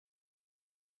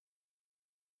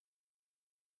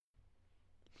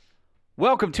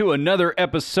Welcome to another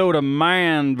episode of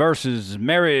Man vs.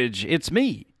 Marriage. It's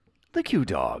me, the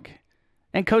Q-Dog,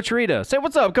 and Coach Rita. Say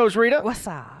what's up, Coach Rita. What's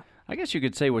up? I guess you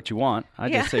could say what you want. I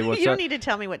just say what's you up. don't need to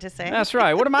tell me what to say. That's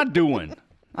right. What am I doing?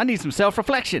 I need some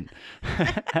self-reflection.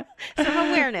 Some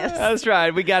awareness. That's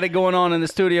right. We got it going on in the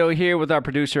studio here with our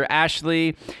producer,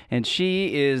 Ashley, and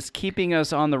she is keeping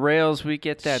us on the rails. We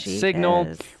get that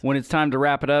signal when it's time to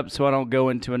wrap it up so I don't go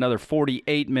into another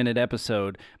 48-minute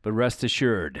episode. But rest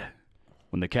assured,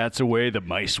 when the cat's away, the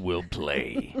mice will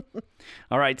play.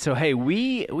 All right, so, hey,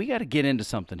 we got to get into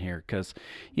something here because,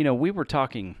 we were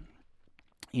talking,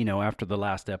 after the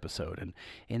last episode,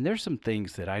 and there's some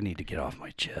things that I need to get off my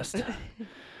chest.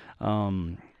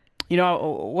 What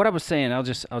I was saying, I'll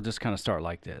just kind of start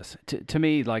like this. To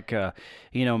me, like,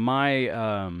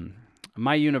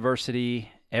 my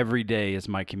university every day is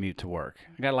my commute to work.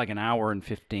 I got like an hour and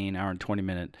 20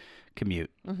 minute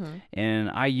commute. Mm-hmm. And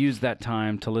I use that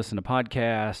time to listen to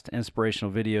podcasts,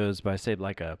 inspirational videos by, say,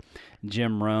 like a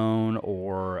Jim Rohn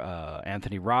or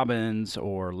Anthony Robbins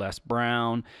or Les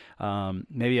Brown.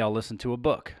 Maybe I'll listen to a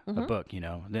book,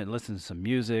 then listen to some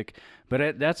music.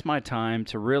 But that's my time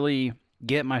to really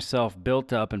get myself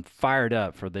built up and fired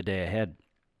up for the day ahead.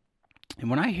 And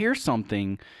when I hear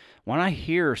something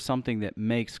that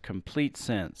makes complete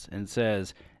sense and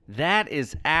says, that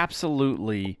is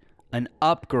absolutely an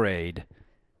upgrade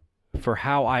for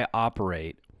how I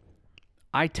operate,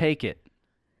 I take it.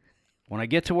 When I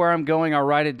get to where I'm going, I'll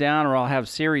write it down or I'll have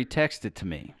Siri text it to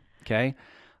me, okay?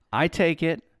 I take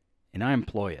it and I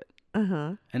employ it.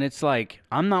 Uh-huh. And it's like,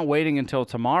 I'm not waiting until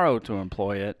tomorrow to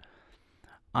employ it.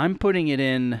 I'm putting it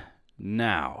in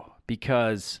now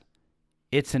because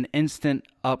it's an instant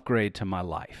upgrade to my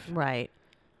life. Right.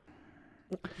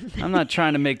 I'm not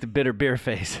trying to make the bitter beer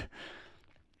face.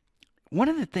 One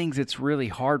of the things that's really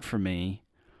hard for me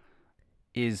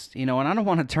is, and I don't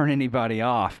want to turn anybody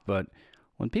off, but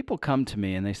when people come to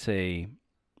me and they say,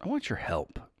 I want your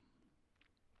help.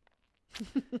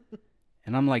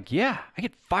 And I'm like, yeah, I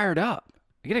get fired up.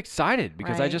 I get excited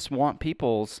because I just want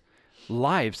people's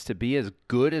lives to be as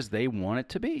good as they want it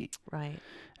to be. Right.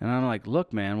 And I'm like,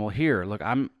 look, man,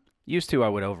 I'm used to, I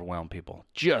would overwhelm people.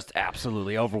 Just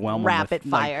absolutely overwhelm them. Rapid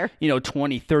fire.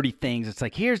 20, 30 things. It's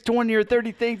like, here's 20 or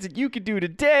 30 things that you could do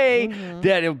today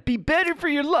that'll be better for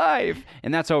your life.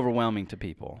 And that's overwhelming to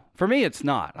people. For me, it's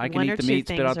not. I can eat the meat,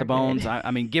 spit out the bones.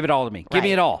 I mean, give it all to me. Give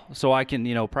me it all so I can,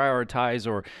 prioritize,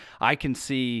 or I can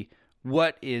see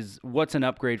what's an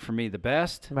upgrade for me the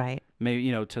best. Right.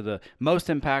 Maybe, to the most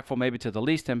impactful, maybe to the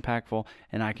least impactful,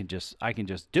 and I can just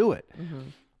do it. Mm-hmm.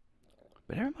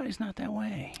 But everybody's not that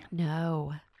way.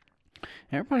 No.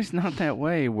 Everybody's not that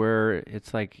way where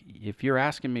it's like, if you're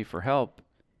asking me for help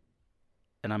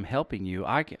and I'm helping you,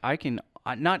 I can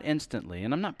not instantly,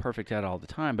 and I'm not perfect at it all the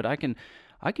time, but I can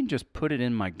just put it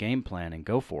in my game plan and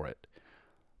go for it.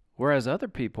 Whereas other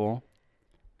people,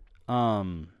 they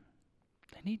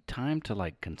need time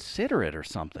to consider it or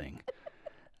something.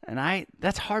 And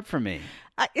that's hard for me.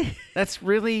 That's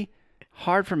really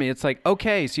hard for me. It's like,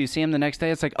 okay, so you see him the next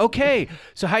day. It's like, okay,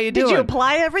 so how you doing? Did you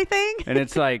apply everything? And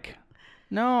it's like,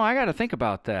 no, I got to think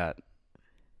about that.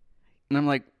 And I'm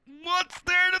like, what's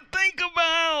there to think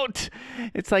about?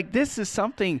 It's like, this is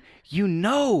something,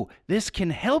 this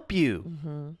can help you.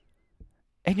 Mm-hmm.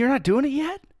 And you're not doing it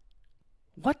yet?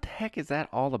 What the heck is that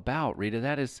all about, Rita?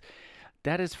 That is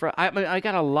for, I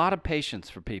got a lot of patience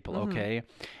for people, okay?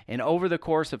 And over the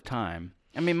course of time,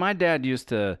 my dad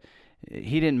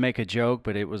he didn't make a joke,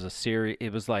 but it was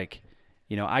it was like,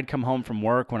 I'd come home from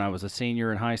work when I was a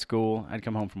senior in high school. I'd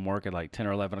come home from work at like 10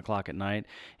 or 11 o'clock at night,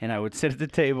 and I would sit at the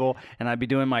table, and I'd be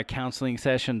doing my counseling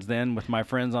sessions then with my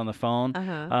friends on the phone.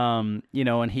 Uh-huh.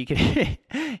 And he could,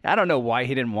 I don't know why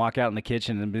he didn't walk out in the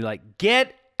kitchen and be like,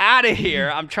 get out of here,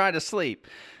 I'm trying to sleep,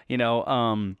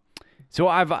 So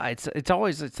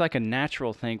it's like a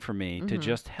natural thing for me to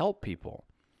just help people.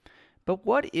 But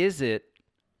why does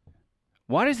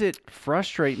it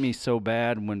frustrate me so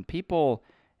bad when people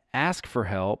ask for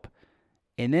help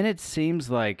and then it seems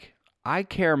like I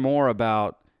care more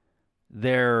about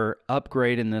their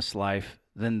upgrade in this life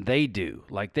than they do?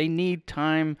 Like, they need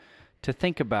time to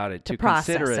think about it, to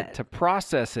consider it, to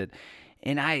process it.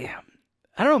 And I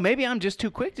don't know, maybe I'm just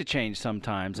too quick to change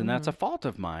sometimes, and that's a fault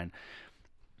of mine.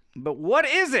 But what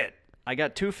is it? I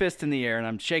got two fists in the air and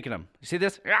I'm shaking them. You see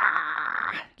this?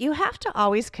 You have to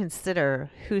always consider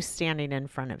who's standing in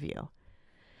front of you,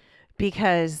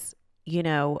 because,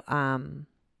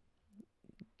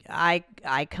 I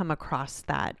come across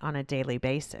that on a daily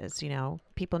basis.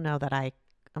 People know that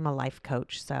I'm a life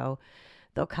coach, so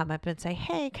they'll come up and say,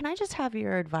 hey, can I just have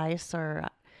your advice or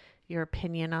your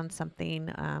opinion on something,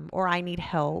 or I need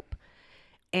help.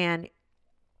 And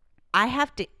I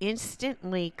have to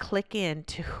instantly click in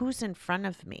to who's in front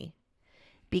of me.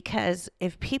 Because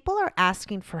if people are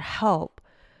asking for help,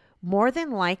 more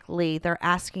than likely they're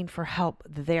asking for help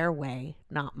their way,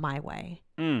 not my way.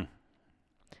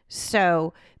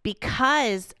 So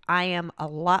because I am a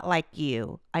lot like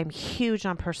you, I'm huge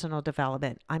on personal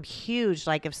development. I'm huge.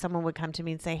 Like if someone would come to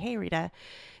me and say, hey, Rita,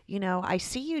 I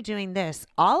see you doing this.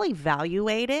 I'll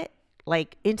evaluate it.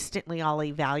 Like instantly I'll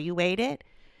evaluate it.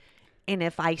 And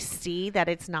if I see that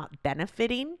it's not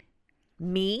benefiting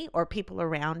me or people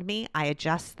around me, I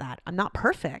adjust that. I'm not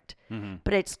perfect,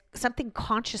 but it's something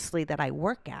consciously that I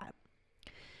work at.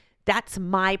 That's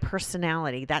my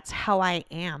personality. That's how I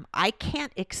am. I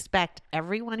can't expect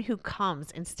everyone who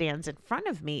comes and stands in front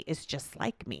of me is just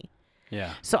like me.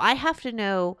 Yeah. So I have to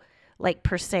know, like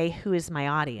per se, who is my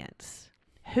audience?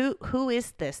 Who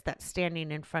is this that's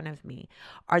standing in front of me?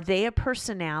 Are they a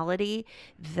personality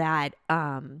that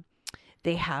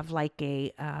they have like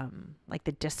a like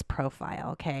the DISC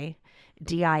profile, okay?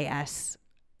 DISC.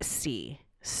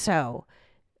 So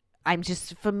I'm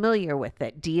just familiar with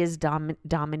it. D is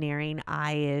domineering,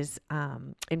 I is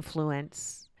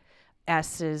influence,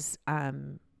 S is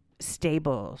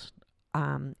stable,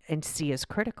 and C is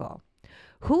critical.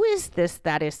 Who is this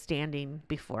that is standing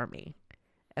before me?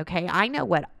 Okay, I know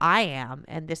what I am,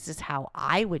 and this is how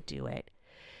I would do it.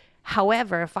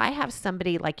 However, if I have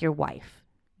somebody like your wife,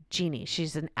 Jeannie,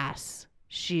 she's an S.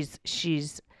 She's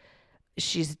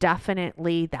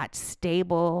definitely that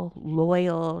stable,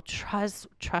 loyal,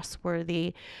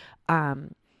 trustworthy.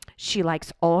 She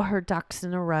likes all her ducks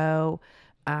in a row.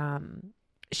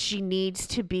 She needs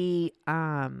to be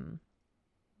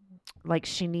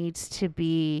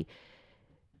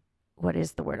what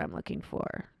is the word I'm looking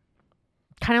for?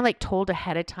 Kind of like told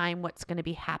ahead of time what's going to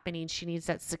be happening. She needs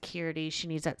that security. She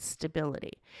needs that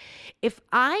stability. If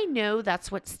I know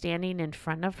that's what's standing in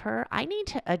front of her, I need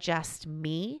to adjust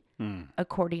me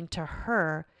according to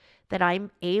her, that I'm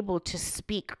able to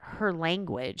speak her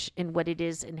language and what it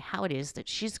is and how it is that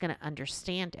she's going to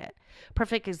understand it.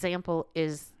 Perfect example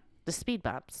is the speed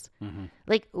bumps.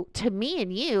 Like to me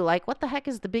and you, like what the heck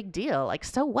is the big deal? Like,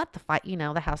 so what,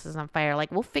 the house is on fire.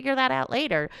 Like we'll figure that out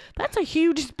later. That's a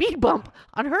huge speed bump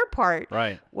on her part.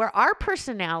 Right. Where our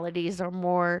personalities are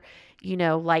more,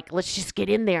 like let's just get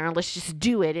in there and let's just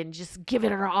do it and just give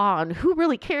it our all. And who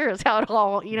really cares how it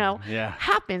all,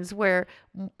 happens, where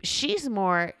she's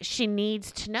more, she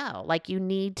needs to know, like you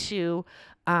need to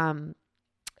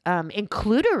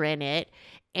include her in it.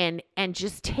 And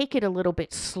just take it a little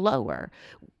bit slower.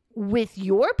 With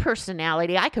your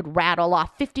personality, I could rattle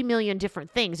off 50 million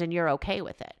different things and you're okay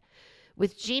with it.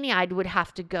 With Jeannie, I would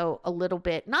have to go a little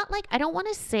bit, not like, I don't want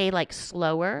to say like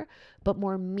slower, but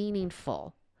more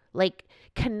meaningful, like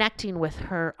connecting with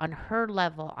her on her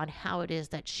level, on how it is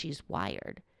that she's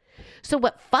wired. So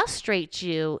what frustrates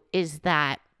you is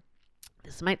that,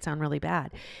 this might sound really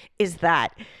bad, is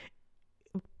that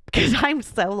because I'm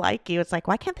so like you, it's like,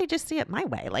 why can't they just see it my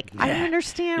way? Like, I don't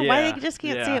understand why they just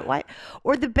can't see it. Why?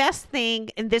 Or the best thing,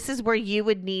 and this is where you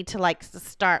would need to like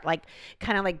start, like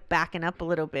kind of like backing up a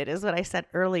little bit, is what I said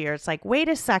earlier. It's like, wait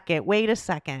a second.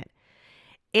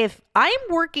 If I'm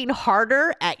working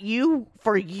harder at you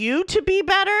for you to be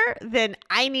better, then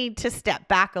I need to step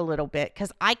back a little bit,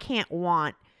 because I can't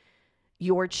want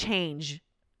your change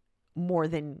more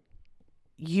than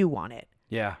you want it.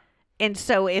 Yeah. And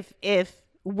so if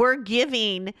we're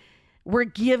giving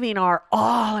our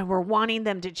all and we're wanting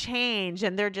them to change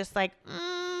and they're just like, no,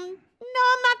 I'm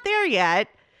not there yet,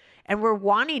 and we're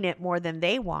wanting it more than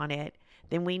they want it,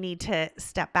 then we need to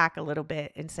step back a little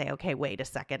bit and say, okay, wait a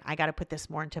second. I got to put this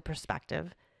more into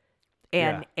perspective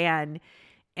and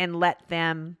let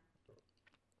them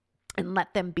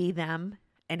be them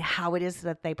and how it is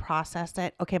that they process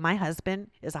it. Okay. My husband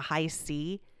is a high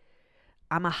C.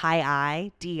 I'm a high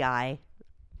I, DI.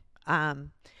 I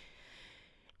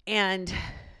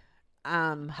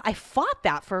fought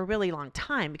that for a really long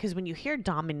time, because when you hear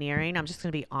domineering, I'm just going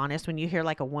to be honest, when you hear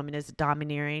like a woman is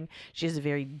domineering, she has a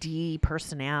very D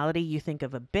personality, you think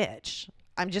of a bitch.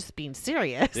 I'm just being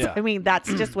serious. Yeah. I mean,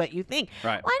 that's just what you think.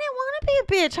 Right. Well, I didn't want to be a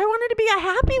bitch. I wanted to be a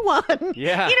happy one.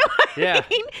 Yeah. You know what I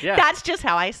mean? Yeah. That's just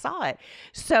how I saw it.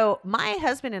 So my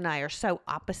husband and I are so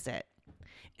opposite.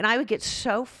 And I would get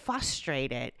so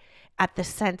frustrated at the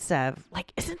sense of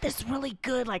like, isn't this really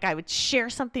good? Like I would share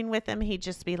something with him. He'd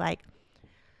just be like,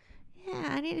 yeah,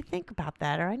 I need to think about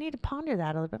that, or I need to ponder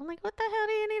that a little bit. I'm like, what the hell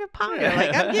do you need to ponder?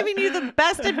 Like, I'm giving you the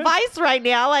best advice right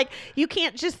now. Like, you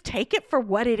can't just take it for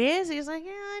what it is. He's like,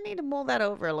 yeah, I need to mull that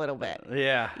over a little bit.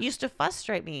 Yeah. It used to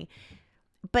frustrate me.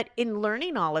 but in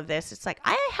learning all of this, it's like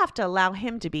I have to allow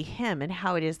him to be him and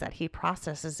how it is that he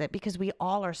processes it, because we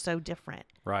all are so different.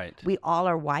 Right. We all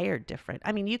are wired different.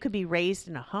 I mean, you could be raised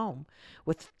in a home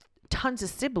with tons of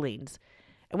siblings,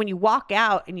 and when you walk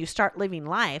out and you start living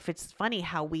life, it's funny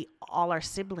how we all, our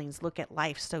siblings, look at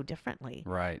life so differently.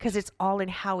 Right. Because it's all in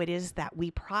how it is that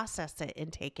we process it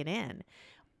and take it in,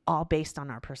 all based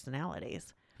on our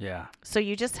personalities. Yeah. So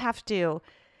you just have to,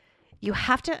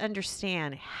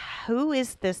 understand, who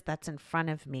is this that's in front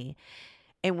of me?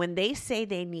 And when they say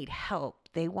they need help,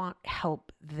 they want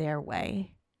help their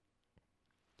way.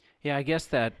 Yeah, I guess,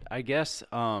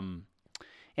 and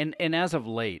as of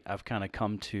late, I've kind of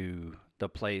come to the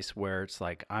place where it's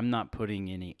like, I'm not putting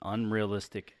any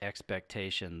unrealistic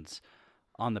expectations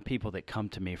on the people that come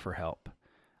to me for help.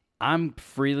 I'm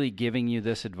freely giving you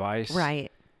this advice.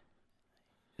 Right.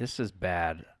 This is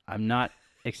bad. I'm not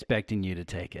expecting you to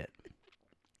take it,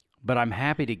 but I'm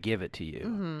happy to give it to you.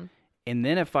 Mm-hmm. And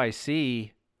then if I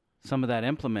see some of that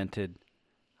implemented,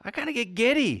 I kind of get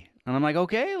giddy. And I'm like,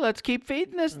 okay, let's keep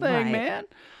feeding this thing, man.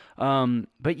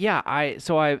 But yeah,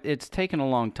 it's taken a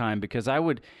long time, because I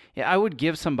would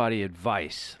give somebody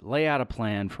advice, lay out a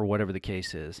plan for whatever the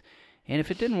case is. And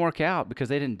if it didn't work out because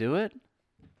they didn't do it,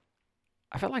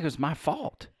 I felt like it was my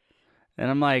fault. And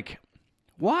I'm like,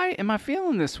 why am I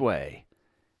feeling this way?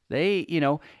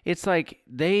 It's like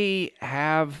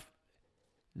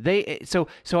so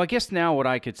I guess now what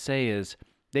I could say is,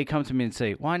 they come to me and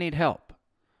say, well, I need help.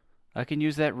 I can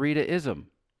use that Rita-ism.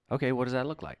 Okay, what does that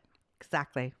look like?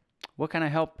 Exactly. What kind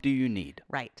of help do you need?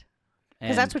 Right.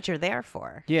 Because that's what you're there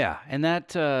for. Yeah, and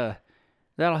that'll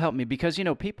help me, because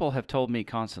people have told me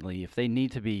constantly, if they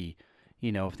need to be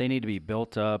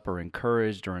built up or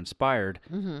encouraged or inspired,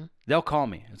 Mm-hmm. they'll call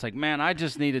me. It's like, man, I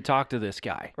just need to talk to this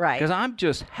guy, right? Because I'm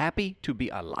just happy to be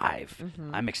alive.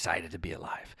 Mm-hmm. I'm excited to be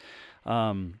alive.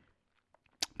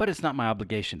 But it's not my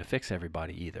obligation to fix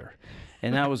everybody either,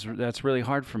 and that's really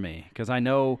hard for me, because I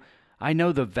know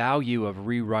the value of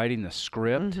rewriting the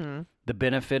script, mm-hmm. the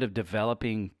benefit of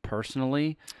developing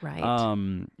personally, right?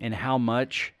 And how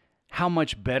much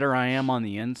better I am on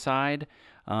the inside,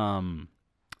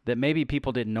 that maybe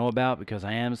people didn't know about, because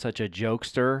I am such a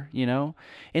jokester,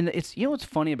 And it's what's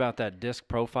funny about that disc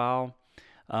profile,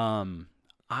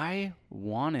 I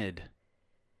wanted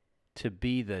to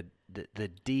be the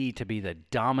D to be the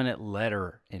dominant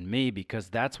letter in me, because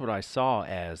that's what I saw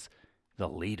as the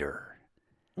leader.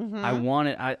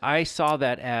 Mm-hmm. I saw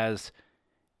that as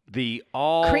the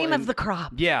cream of the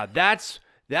crop. Yeah, that's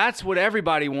what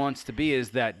everybody wants to be, is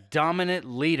that dominant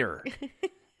leader.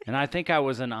 And I think I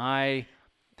was an I.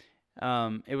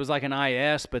 It was like an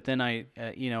IS, but then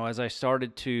as I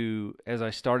started to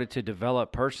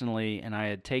develop personally, and I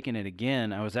had taken it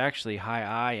again, I was actually high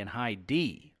I and high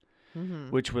D. Mm-hmm.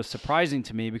 Which was surprising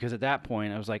to me, because at that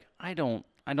point I was like, I don't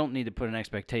need to put an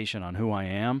expectation on who I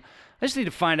am. I just need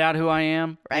to find out who I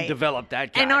am, right, and develop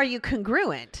that guy. And are you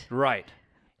congruent? Right.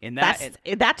 And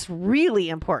that's really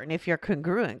important, if you're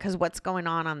congruent, because what's going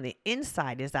on the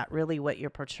inside, is that really what you're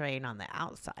portraying on the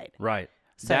outside? Right.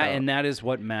 So, that is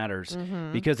what matters.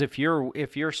 Mm-hmm. Because if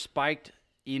you're spiked,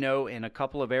 in a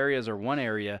couple of areas or one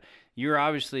area, you're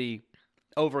obviously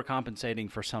overcompensating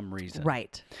for some reason.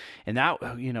 Right. And that,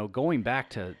 going back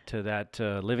to that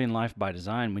living life by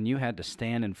design, when you had to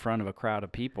stand in front of a crowd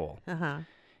of people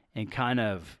and kind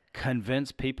of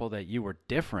convince people that you were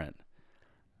different,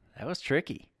 that was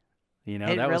tricky. It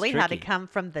really had to come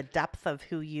from the depth of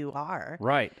who you are.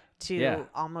 Right. To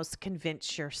almost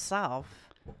convince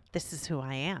yourself, this is who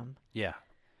I am. Yeah.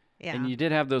 Yeah. And you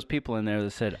did have those people in there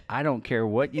that said, I don't care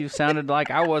what you sounded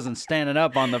like. I wasn't standing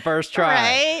up on the first try.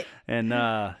 Right. And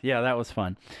that was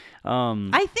fun.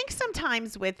 I think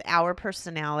sometimes with our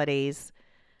personalities,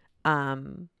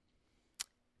 the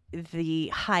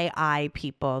high I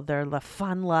people, they're the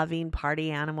fun-loving,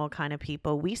 party animal kind of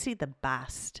people. We see the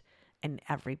best in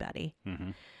everybody.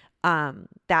 Mm-hmm.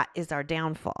 That is our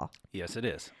downfall. Yes, it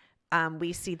is.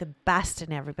 We see the best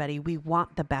in everybody. We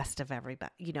want the best of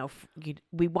everybody.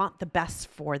 We want the best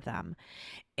for them.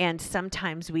 And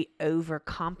sometimes we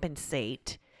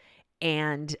overcompensate,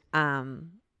 and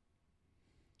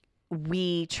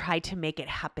we try to make it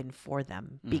happen for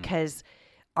them, because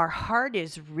our heart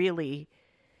is really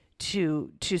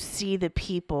to see the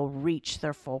people reach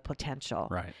their full potential.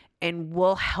 Right. And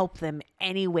we'll help them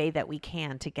any way that we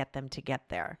can to get them to get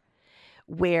there.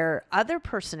 where other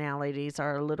personalities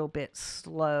are a little bit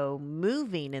slow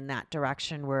moving in that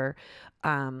direction where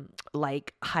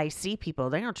like high C people,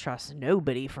 they don't trust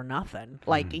nobody for nothing.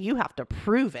 Like you have to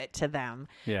prove it to them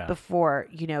before,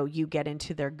 you get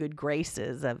into their good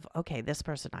graces of, okay, this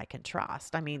person I can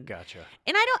trust. I mean, Gotcha.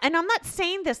 And I'm not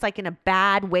saying this like in a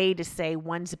bad way to say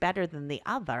one's better than the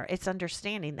other. It's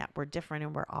understanding that we're different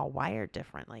and we're all wired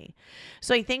differently.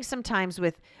 So I think sometimes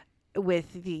with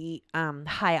the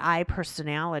high I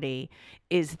personality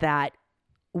is that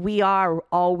we are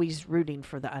always rooting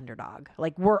for the underdog.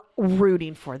 Like we're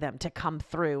rooting for them to come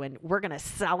through and we're going to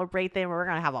celebrate them. We're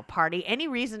going to have a party. Any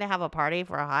reason to have a party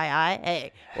for a high I,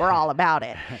 hey, we're all about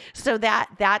it. So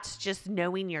that's just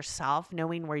knowing yourself,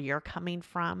 knowing where you're coming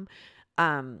from,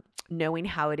 knowing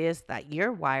how it is that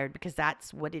you're wired, because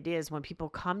that's what it is when people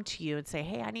come to you and say,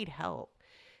 hey, I need help.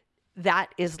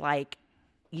 That is like,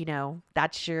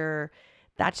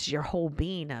 that's your whole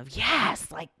being of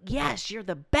yes, like, yes, you're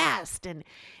the best. And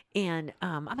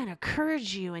I'm going to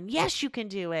encourage you and yes, you can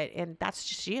do it. And that's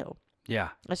just you. Yeah.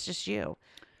 That's just you.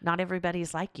 Not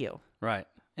everybody's like you. Right.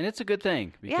 And it's a good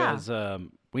thing because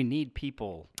we need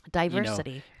people.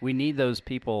 Diversity. We need those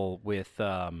people with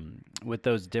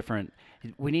those different,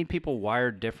 we need people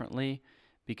wired differently,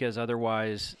 because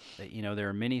otherwise, there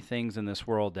are many things in this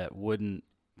world that wouldn't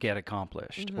get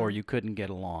accomplished, or you couldn't get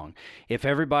along. If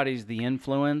everybody's the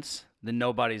influence, then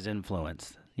nobody's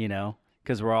influenced,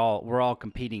 because we're all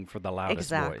competing for the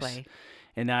loudest voice.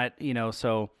 And that,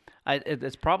 so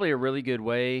it's probably a really good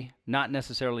way, not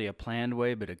necessarily a planned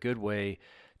way, but a good way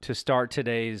to start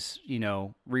today's,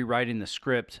 rewriting the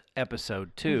script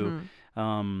episode 2,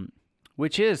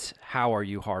 which is, how are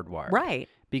you hardwired? Right.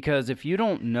 Because if you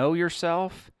don't know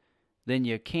yourself, then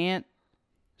you can't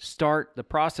start the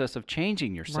process of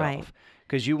changing yourself,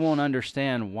 because you won't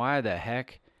understand, why the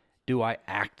heck do I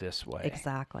act this way?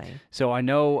 Exactly. So I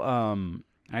know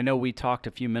we talked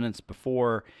a few minutes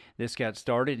before this got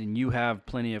started, and you have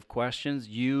plenty of questions.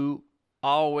 You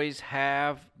always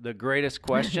have the greatest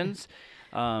questions.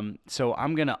 So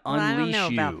I'm going to unleash you. I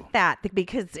don't know about that,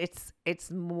 because it's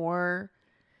more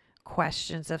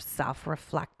questions of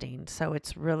self-reflecting. So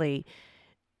it's really,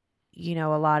 a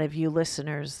lot of you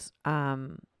listeners,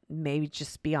 maybe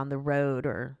just be on the road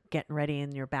or getting ready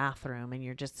in your bathroom, and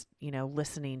you're just,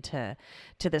 listening to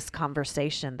this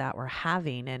conversation that we're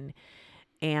having.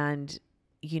 And,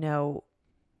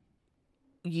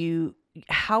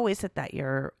 how is it that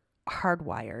you're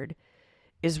hardwired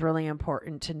is really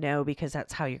important to know, because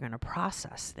that's how you're going to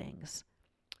process things.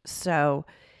 So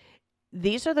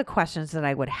these are the questions that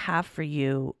I would have for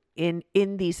you in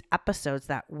these episodes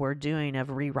that we're doing of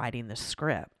rewriting the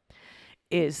script,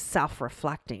 is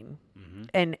self-reflecting.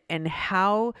 And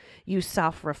how you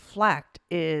self-reflect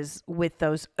is with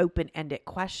those open-ended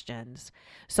questions.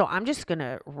 So I'm just going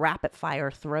to rapid fire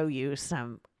throw you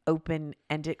some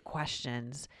open-ended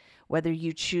questions, whether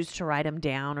you choose to write them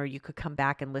down, or you could come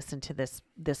back and listen to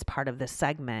this part of this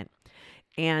segment.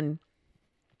 And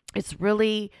it's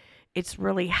really,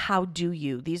 how do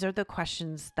you, these are the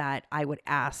questions that I would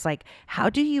ask, like, how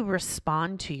do you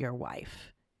respond to your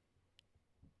wife?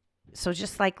 So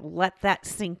just like, let that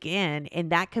sink in.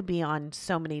 And that could be on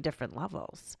so many different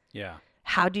levels. Yeah.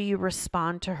 How do you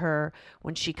respond to her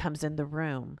when she comes in the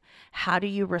room? How do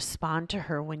you respond to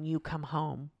her when you come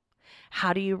home?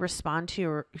 How do you respond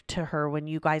to her when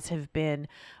you guys have been,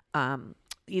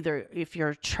 either if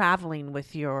you're traveling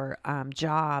with your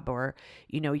job, or,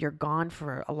 you're gone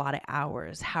for a lot of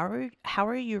hours? How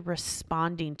are you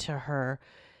responding to her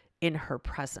in her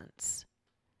presence?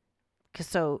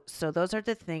 So those are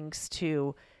the things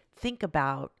to think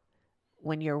about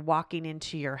when you're walking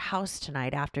into your house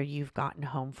tonight after you've gotten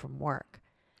home from work.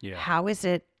 Yeah. How is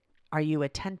it? Are you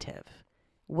attentive?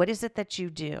 What is it that you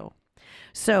do?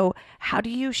 So how do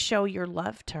you show your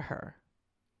love to her?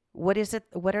 What is it?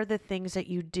 What are the things that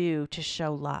you do to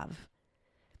show love?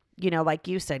 Like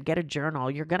you said, get a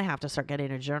journal. You're going to have to start getting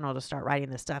a journal to start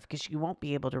writing this stuff, because you won't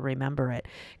be able to remember it.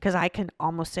 Because I can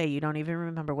almost say you don't even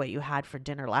remember what you had for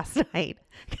dinner last night,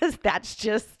 because that's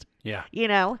just,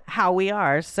 how we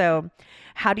are. So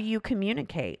how do you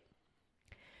communicate?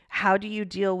 How do you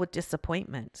deal with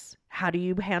disappointments? How do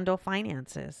you handle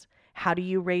finances? How do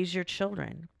you raise your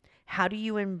children? How do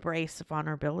you embrace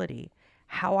vulnerability?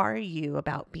 How are you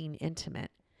about being intimate?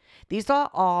 These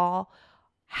are all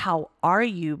how are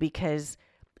you, because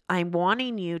I'm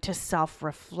wanting you to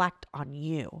self-reflect on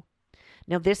you.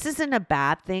 Now, this isn't a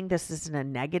bad thing. This isn't a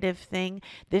negative thing.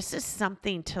 This is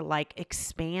something to like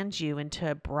expand you and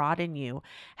to broaden you.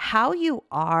 How you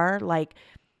are, like,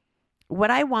 what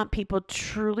I want people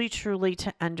truly, truly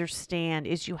to understand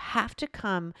is you have to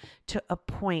come to a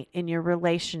point in your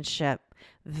relationship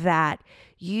that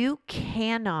you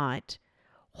cannot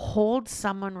hold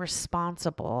someone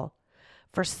responsible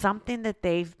for something that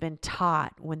they've been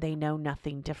taught when they know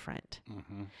nothing different.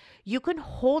 Mm-hmm. You can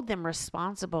hold them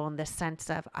responsible in the sense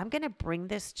of, I'm going to bring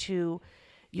this to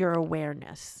your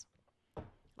awareness.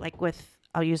 Like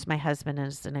I'll use my husband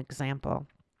as an example.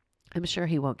 I'm sure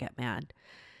he won't get mad.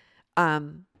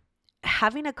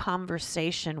 Having a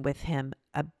conversation with him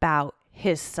about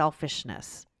his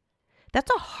selfishness.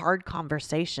 That's a hard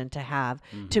conversation to have,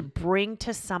 to bring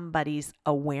to somebody's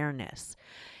awareness.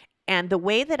 And the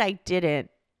way that I did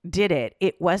it,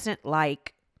 it wasn't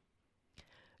like,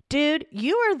 dude,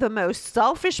 you are the most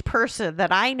selfish person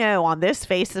that I know on this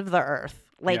face of the earth.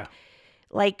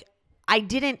 Like I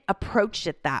didn't approach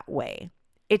it that way.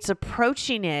 It's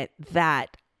approaching it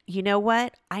that, you know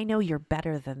what? I know you're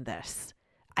better than this.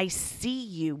 I see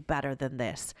you better than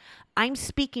this. I'm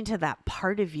speaking to that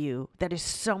part of you that is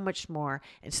so much more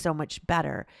and so much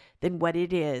better than what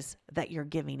it is that you're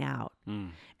giving out.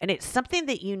 And it's something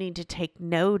that you need to take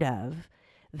note of,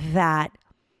 that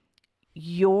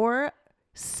your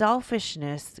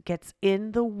selfishness gets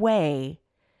in the way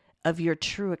of your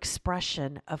true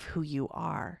expression of who you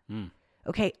are.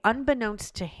 Okay,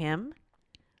 unbeknownst to him,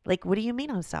 like, what do you mean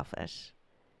I'm selfish?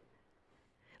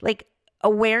 Like,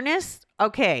 awareness,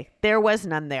 okay, there was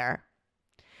none there.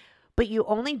 But you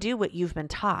only do what you've been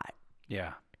taught.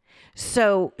 Yeah.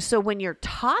 So when you're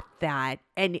taught that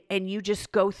and you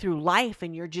just go through life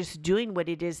and you're just doing what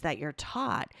it is that you're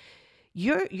taught,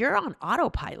 you're on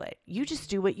autopilot. You just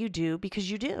do what you do because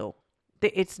you do.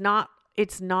 It's not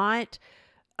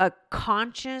a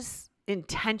conscious,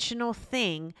 intentional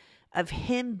thing of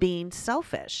him being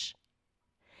selfish.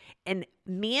 And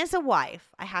me as a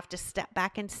wife, I have to step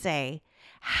back and say,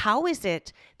 how is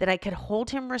it that I could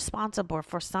hold him responsible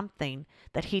for something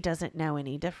that he doesn't know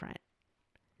any different?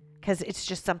 Because it's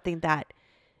just something that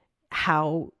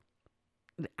how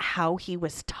he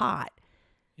was taught.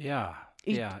 Yeah.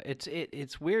 Yeah.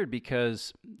 It's weird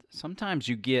because sometimes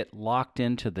you get locked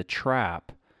into the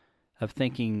trap of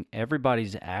thinking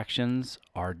everybody's actions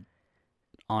are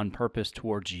on purpose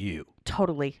towards you.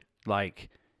 Totally. Like,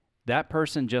 that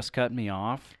person just cut me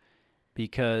off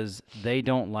because they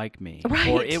don't like me. Right.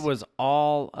 Or it was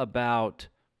all about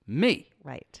me.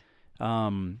 Right.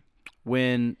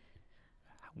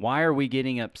 Why are we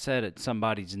getting upset at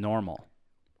somebody's normal?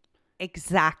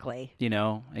 Exactly. You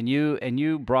know, and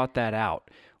you brought that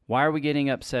out. Why are we getting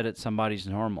upset at somebody's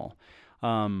normal?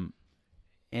 And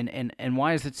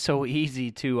why is it so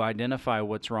easy to identify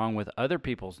what's wrong with other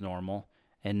people's normal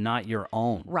and not your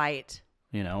own? Right.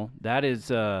 You know, that's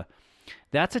a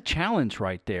challenge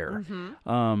right there.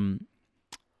 Mm-hmm.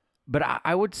 But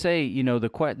I would say, you know, the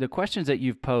questions that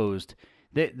you've posed,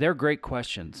 they're great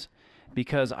questions,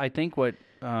 because I think what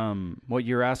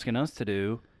you're asking us to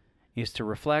do is to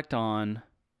reflect on,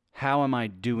 how am I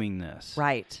doing this?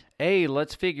 Right.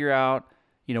 Let's figure out,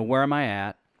 you know, where am I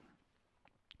at?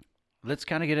 Let's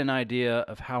kind of get an idea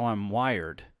of how I'm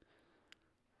wired.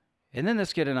 And then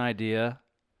let's get an idea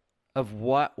of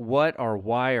what or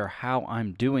why or how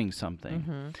I'm doing something.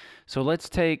 Mm-hmm. So let's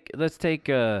take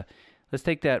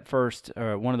that first,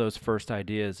 one of those first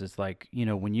ideas is like, you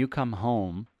know, when you come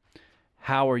home,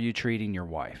 how are you treating your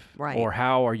wife? Right. Or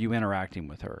how are you interacting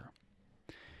with her?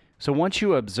 So once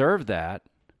you observe that,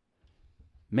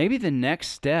 maybe the next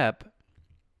step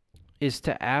is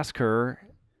to ask her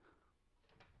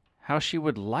how she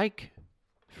would like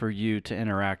for you to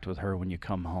interact with her when you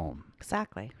come home.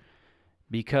 Exactly.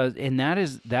 Because, and that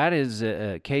is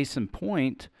a case in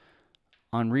point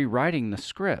on rewriting the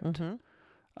script.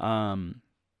 Mm-hmm.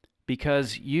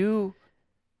 Because you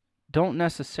don't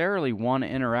necessarily want to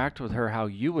interact with her how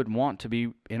you would want to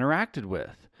be interacted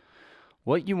with.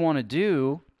 What you want to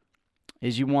do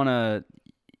is you want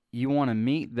to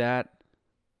meet that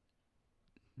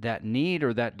need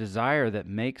or that desire that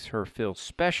makes her feel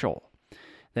special,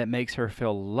 that makes her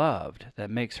feel loved, that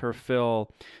makes her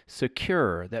feel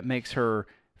secure, that makes her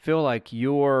feel like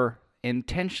you're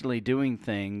intentionally doing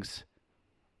things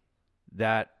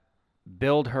that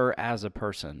build her as a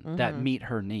person, that meet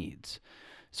her needs.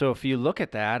 So if you look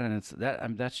at that,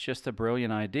 and that's just a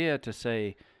brilliant idea to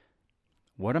say,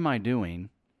 what am I doing?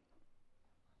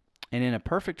 And in a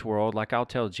perfect world, like I'll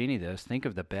tell Jeannie this, think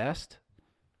of the best,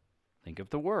 think of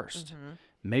the worst. Mm-hmm.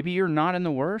 Maybe you're not in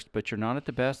the worst, but you're not at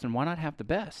the best, and why not have the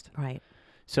best? Right.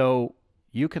 So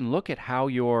you can look at how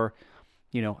you're,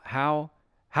 you know, how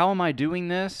am I doing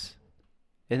this?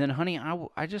 And then, honey,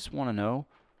 I just want to know,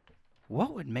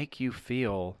 what would make you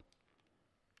feel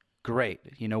Great.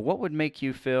 What would make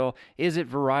you feel? Is it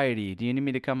variety? Do you need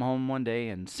me to come home one day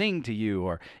and sing to you?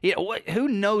 Or who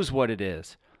knows what it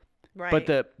is? Right.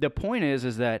 But the point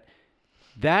is that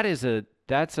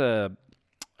that's a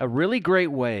really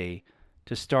great way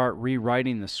to start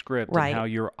rewriting the script Right. and how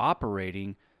you're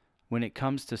operating when it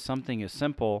comes to something as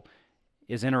simple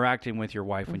as interacting with your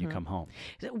wife when you come home.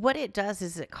 What it does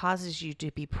is it causes you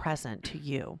to be present to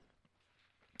you.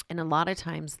 And a lot of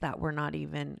times that we're not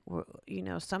even,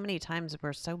 so many times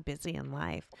we're so busy in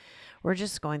life. We're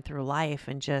just going through life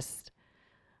and just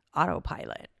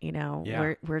autopilot,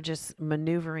 Yeah. we're just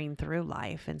maneuvering through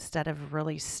life instead of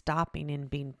really stopping and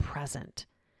being present.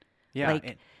 Yeah.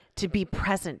 Like to be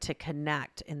present, to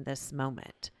connect in this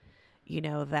moment,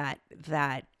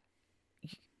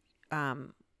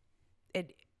 at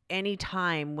any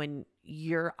time when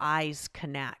your eyes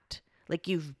connect, like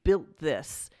you've built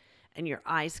this and your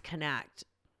eyes connect,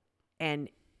 and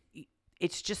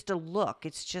it's just a look.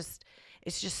 It's just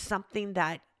something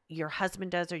that your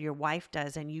husband does or your wife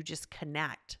does, and you just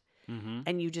connect,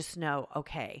 and you just know,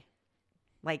 okay,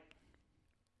 like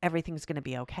everything's going to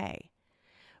be okay.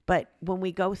 But when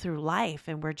we go through life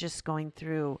and we're just going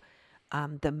through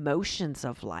the motions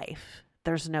of life,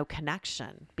 there's no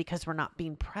connection because we're not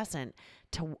being present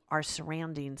to our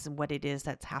surroundings and what it is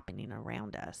that's happening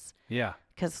around us. Yeah.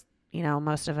 Because,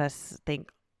 most of us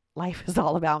think life is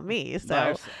all about me. So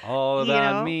Life's all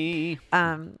about me.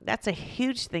 That's a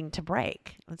huge thing to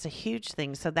break. It's a huge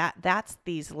thing. So that's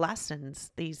these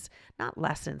lessons, not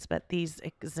lessons, but these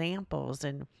examples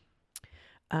and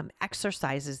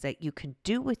exercises that you can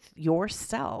do with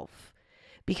yourself.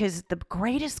 Because the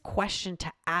greatest question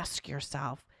to ask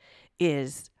yourself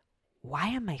is, why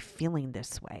am I feeling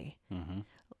this way?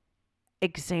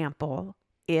 Example,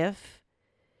 if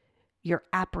you're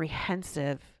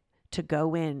apprehensive to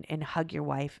go in and hug your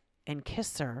wife and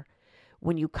kiss her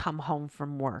when you come home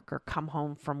from work or come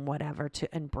home from whatever,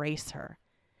 to embrace her.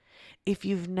 If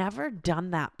you've never done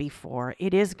that before,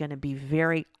 it is going to be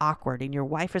very awkward. And your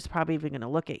wife is probably even going to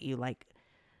look at you like,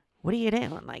 what are you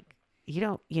doing? Like,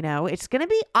 it's going to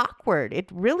be awkward. It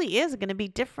really is going to be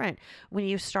different when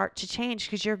you start to change,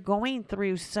 because you're going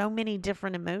through so many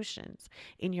different emotions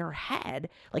in your head.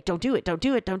 Like, don't do it. Don't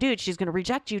do it. Don't do it. She's going to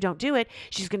reject you. Don't do it.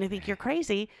 She's going to think you're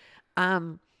crazy.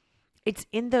 It's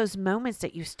in those moments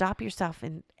that you stop yourself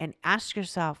and ask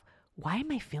yourself, why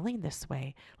am I feeling this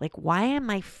way? Like, why am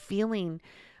I feeling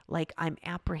like I'm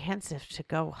apprehensive to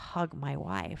go hug my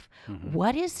wife?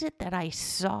 What is it that I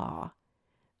saw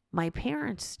my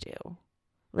parents do?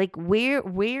 Like,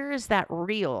 where is that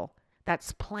reel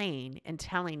that's playing and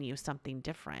telling you something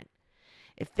different?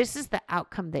 If this is the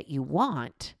outcome that you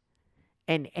want,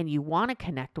 and you want to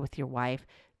connect with your wife,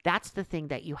 that's the thing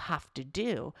that you have to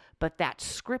do. But that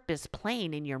script is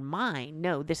playing in your mind.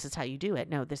 No, this is how you do it.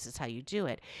 No, this is how you do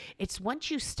it. It's once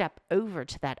you step over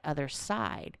to that other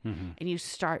side and you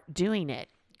start doing it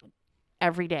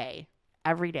every day,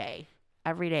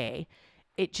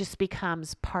 it just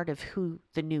becomes part of who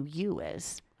the new you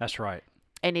is. That's right.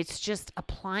 And it's just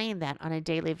applying that on a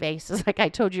daily basis. Like I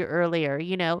told you earlier,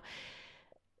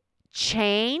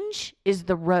 change is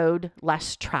the road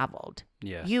less traveled.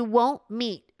 Yes. You won't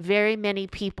meet very many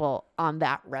people on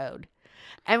that road.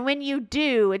 And when you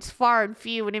do, it's far and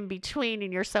few and in between.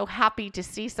 And you're so happy to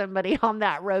see somebody on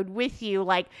that road with you.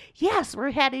 Like, yes,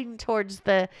 we're heading towards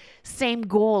the same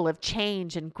goal of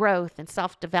change and growth and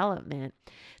self-development.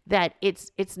 That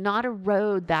it's not a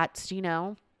road that's,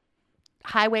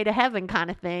 highway to heaven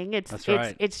kind of thing. That's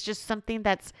right. It's just something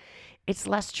it's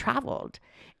less traveled.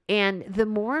 And the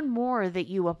more and more that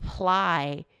you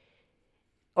apply,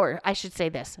 or I should say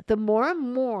this, the more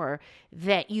and more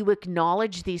that you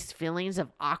acknowledge these feelings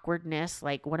of awkwardness,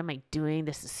 like, what am I doing?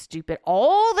 This is stupid.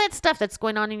 All that stuff that's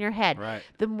going on in your head. Right.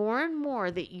 The more and more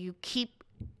that you keep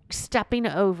stepping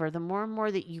over, the more and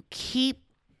more that you keep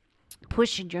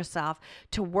pushing yourself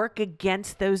to work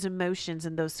against those emotions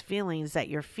and those feelings that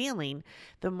you're feeling,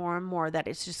 the more and more that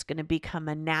it's just going to become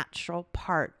a natural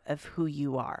part of who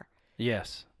you are.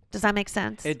 Yes. Does that make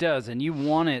sense? It does. And you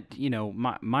want it,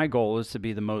 my goal is to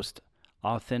be the most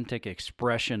authentic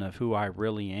expression of who I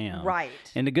really am. Right.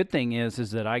 And the good thing is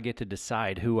that I get to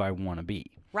decide who I want to be.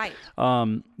 Right.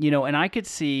 And I could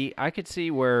see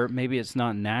where maybe it's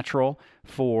not natural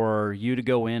for you to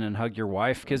go in and hug your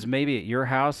wife, because maybe at your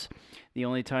house, the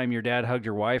only time your dad hugged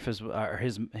your wife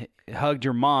hugged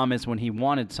your mom is when he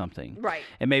wanted something. Right.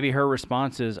 And maybe her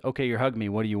response is, okay, you hug me.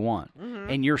 What do you want?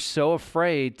 And you're so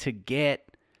afraid to get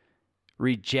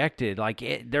rejected.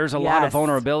 Like there's a lot of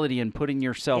vulnerability in putting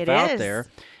yourself out there,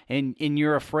 and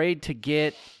you're afraid to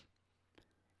get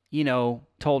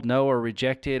told no or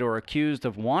rejected or accused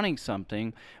of wanting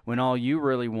something when all you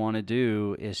really want to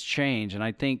do is change. And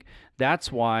I think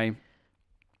that's why,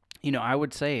 I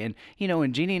would say, and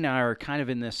Jeannie and I are kind of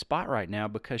in this spot right now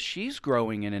because she's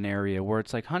growing in an area where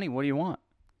it's like, honey, what do you want?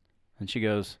 And she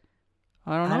goes,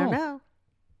 I don't know.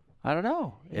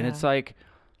 Yeah. And it's like,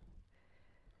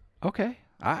 okay,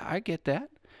 I get that.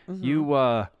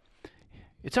 You,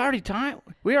 it's already time.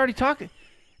 We already talked.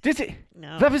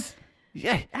 No. That was,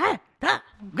 yeah.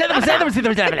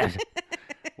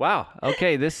 Wow.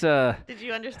 Okay. This, Did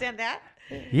you understand that?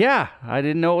 yeah, I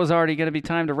didn't know it was already going to be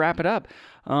time to wrap it up.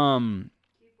 Keep rolling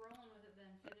with it then.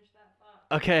 Finish that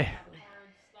thought. Okay. Hard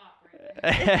stop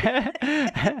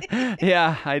right there.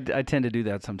 Yeah, I tend to do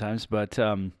that sometimes. But,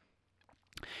 when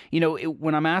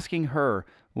I'm asking her,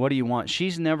 what do you want?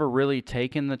 She's never really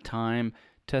taken the time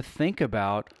to think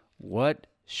about what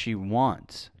she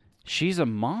wants. She's a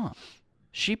mom.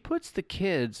 She puts the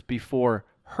kids before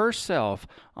herself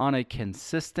on a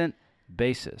consistent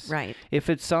basis. Right. If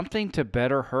it's something to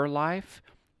better her life,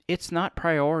 it's not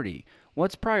priority.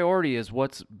 What's priority is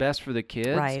what's best for the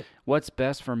kids, Right. What's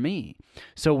best for me.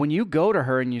 So when you go to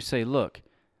her and you say, look,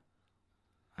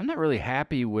 I'm not really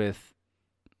happy with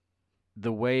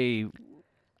the way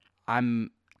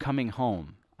I'm coming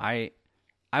home. I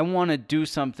want to do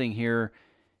something here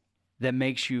that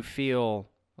makes you feel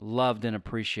loved and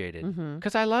appreciated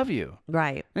because I love you.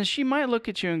 Right. And she might look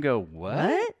at you and go,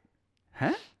 what?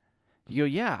 Huh? You go,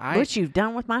 yeah. What you've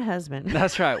done with my husband.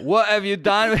 That's right. What have you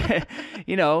done?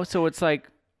 So it's like,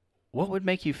 what would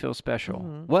make you feel special?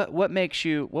 What would make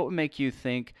you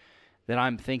think that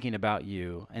I'm thinking about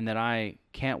you and that I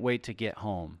can't wait to get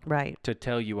home Right. to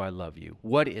tell you I love you?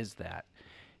 What is that?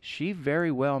 She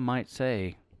very well might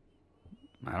say,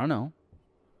 I don't know,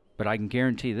 but I can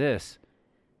guarantee this.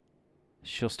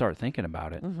 She'll start thinking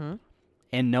about it.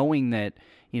 And knowing that,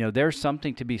 there's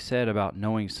something to be said about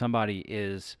knowing somebody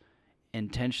is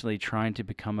intentionally trying to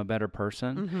become a better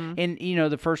person. And,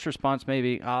 the first response may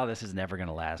be, oh, this is never going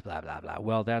to last, blah, blah, blah.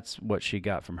 Well, that's what she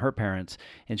got from her parents,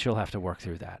 and she'll have to work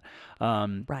through that.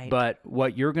 Right. But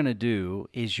what you're going to do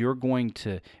is you're going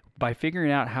to, by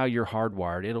figuring out how you're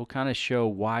hardwired, it'll kind of show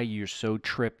why you're so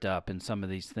tripped up in some of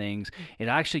these things.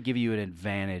 It'll actually give you an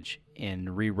advantage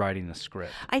in rewriting the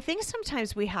script. I think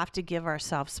sometimes we have to give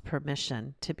ourselves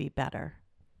permission to be better,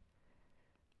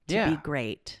 to be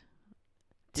great,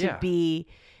 to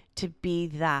be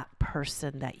that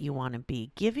person that you want to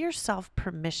be. Give yourself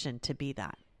permission to be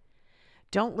that.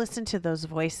 Don't listen to those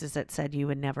voices that said you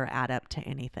would never add up to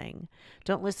anything.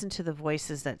 Don't listen to the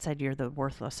voices that said you're the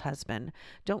worthless husband.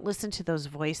 Don't listen to those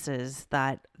voices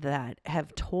that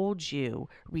have told you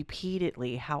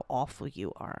repeatedly how awful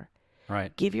you are.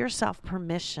 Right. Give yourself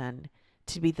permission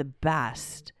to be the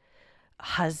best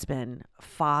husband,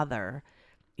 father,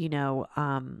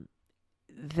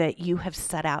 that you have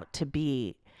set out to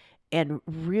be, and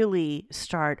really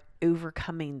start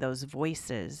overcoming those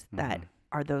voices that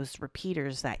are those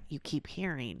repeaters that you keep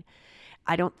hearing.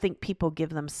 I don't think people give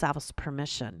themselves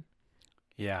permission.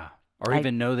 Yeah. Or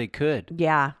even know they could.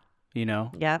 Yeah.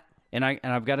 Yep. And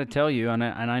I've got to tell you, and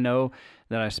I know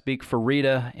that I speak for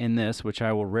Rita in this, which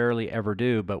I will rarely ever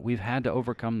do, but we've had to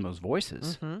overcome those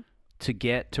voices to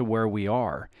get to where we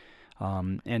are,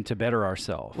 and to better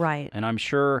ourselves. Right. And I'm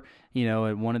sure,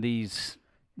 at one of these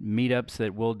meetups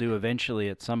that we'll do eventually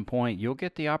at some point, you'll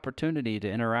get the opportunity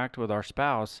to interact with our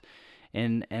spouse,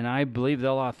 and I believe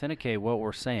they'll authenticate what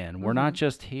we're saying. We're not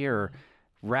just here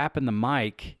rapping the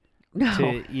mic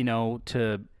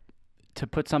to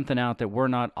put something out that we're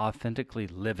not authentically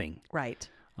living. Right.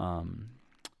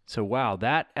 So, wow,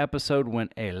 that episode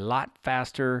went a lot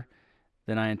faster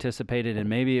than I anticipated, and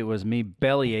maybe it was me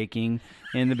belly aching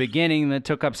in the beginning that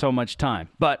took up so much time.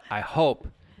 But I hope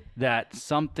that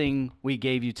something we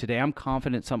gave you today, I'm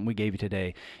confident something we gave you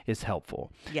today is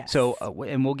helpful. Yes. So,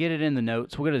 and we'll get it in the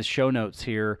notes. We'll go to the show notes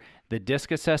here, the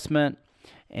DISC assessment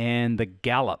and the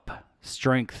Gallup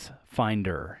Strength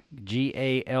Finder,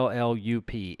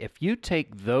 GALLUP. If you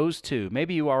take those two,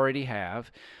 maybe you already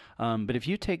have, but if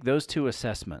you take those two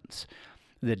assessments,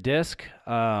 the DISC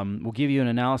will give you an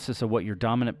analysis of what your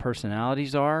dominant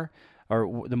personalities are,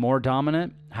 or the more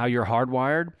dominant, how you're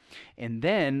hardwired. And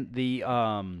then the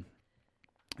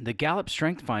Gallup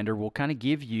Strength Finder will kind of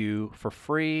give you for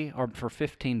free, or for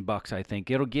 $15, I think,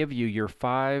 it'll give you your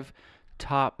 5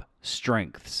 top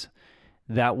strengths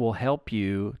that will help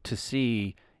you to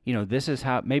see, this is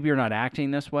how, maybe you're not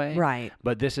acting this way, Right.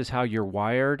 but this is how you're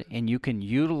wired, and you can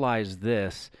utilize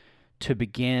this to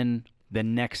begin the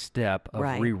next step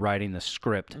of rewriting the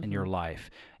script in your life.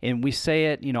 And we say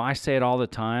it, I say it all the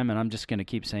time, and I'm just going to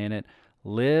keep saying it.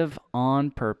 Live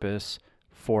on purpose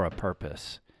for a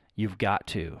purpose. You've got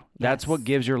to. That's Yes. what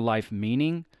gives your life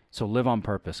meaning. So live on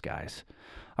purpose, guys.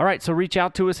 All right, so reach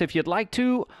out to us if you'd like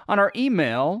to on our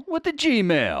email with the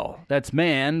Gmail. That's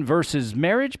man versus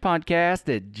marriage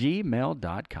podcast at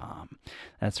gmail.com.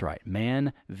 That's right,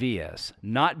 man vs,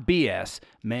 not BS,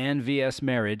 man vs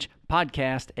marriage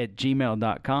podcast at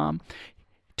gmail.com.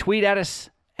 Tweet at us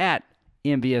at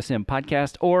MVSM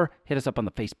podcast or hit us up on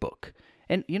the Facebook.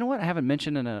 And you know what I haven't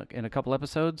mentioned in a couple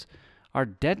episodes? Our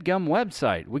Deadgum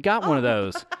website. We got one of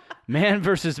those.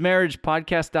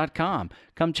 manversusmarriagepodcast.com.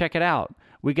 Come check it out.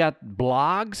 We got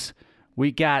blogs.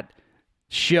 We got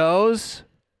shows.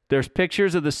 There's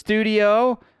pictures of the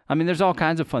studio. I mean, there's all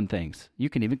kinds of fun things. You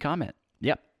can even comment.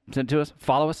 Yep. Send it to us.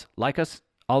 Follow us. Like us.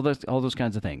 All those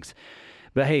kinds of things.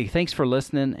 But hey, thanks for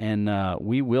listening, and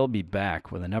we will be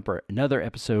back with another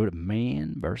episode of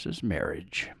Man versus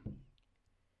Marriage.